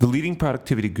The leading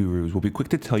productivity gurus will be quick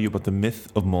to tell you about the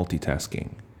myth of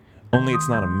multitasking. Only it's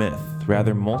not a myth,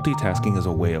 rather multitasking is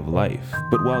a way of life.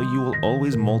 But while you will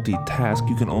always multitask,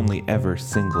 you can only ever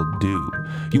single do.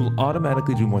 You will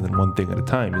automatically do more than one thing at a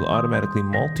time. You'll automatically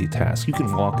multitask. You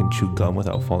can walk and chew gum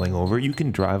without falling over. You can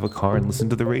drive a car and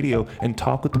listen to the radio and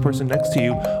talk with the person next to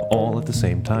you all at the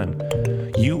same time.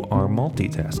 You are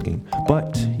multitasking,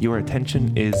 but your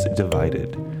attention is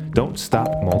divided. Don't stop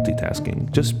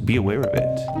multitasking. Just be aware of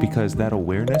it, because that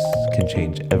awareness can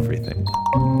change everything.